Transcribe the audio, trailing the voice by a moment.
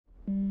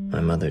My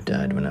mother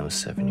died when I was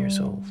 7 years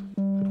old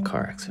in a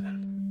car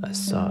accident. I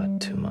saw it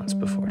 2 months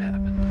before it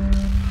happened.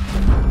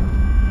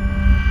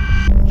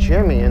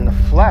 Jimmy in the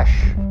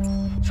flesh.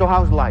 So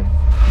how's life?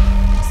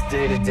 It's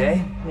day to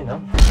day, you know.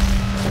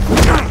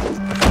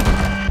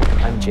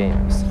 I'm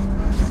James.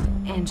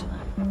 Angela.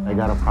 I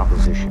got a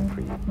proposition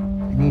for you.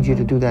 I need you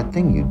to do that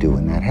thing you do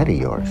in that head of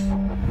yours.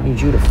 I need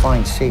you to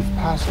find safe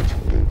passage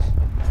for these.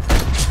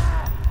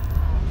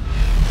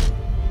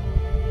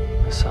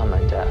 I saw my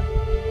dad.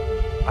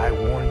 I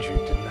warned you,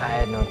 didn't I I?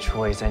 had no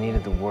choice. I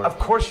needed the work. Of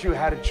course you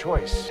had a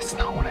choice. It's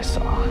not what I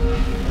saw.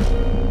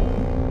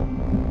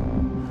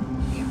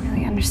 You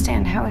really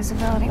understand how his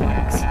ability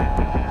works.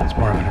 It's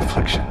more of an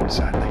affliction,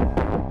 sadly.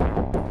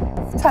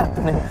 What's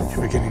happening?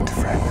 You're beginning to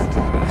fragment.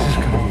 This is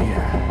going to be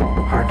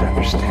hard to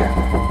understand.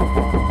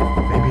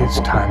 Maybe it's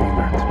time you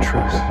learned the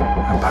truth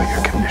about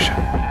your condition.